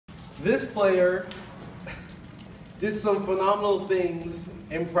This player did some phenomenal things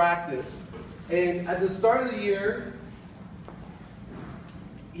in practice. And at the start of the year,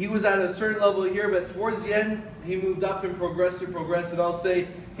 he was at a certain level here, but towards the end, he moved up and progressed. And I'll say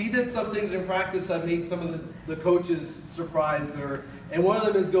he did some things in practice that made some of the coaches surprised. And one of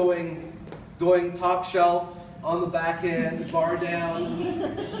them is going top shelf on the backhand, bar down.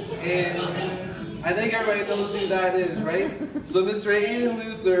 And I think everybody knows who that is, right? So Mr. Aiden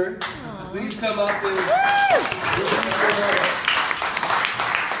Luther, please come up and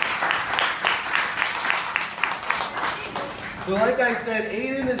So like I said,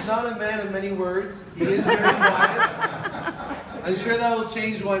 Aiden is not a man of many words. He is very quiet. I'm sure that will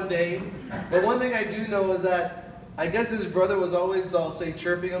change one day. But one thing I do know is that I guess his brother was always, I'll say,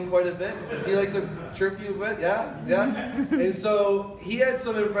 chirping him quite a bit. Does he like to chirp you a bit? Yeah? Yeah? And so he had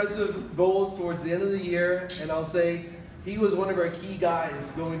some impressive goals towards the end of the year, and I'll say he was one of our key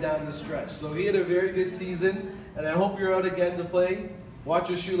guys going down the stretch. So he had a very good season, and I hope you're out again to play. Watch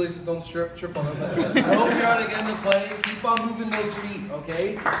your shoelaces, don't trip on them. I hope you're out again to play. Keep on moving those feet,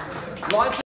 okay? Lots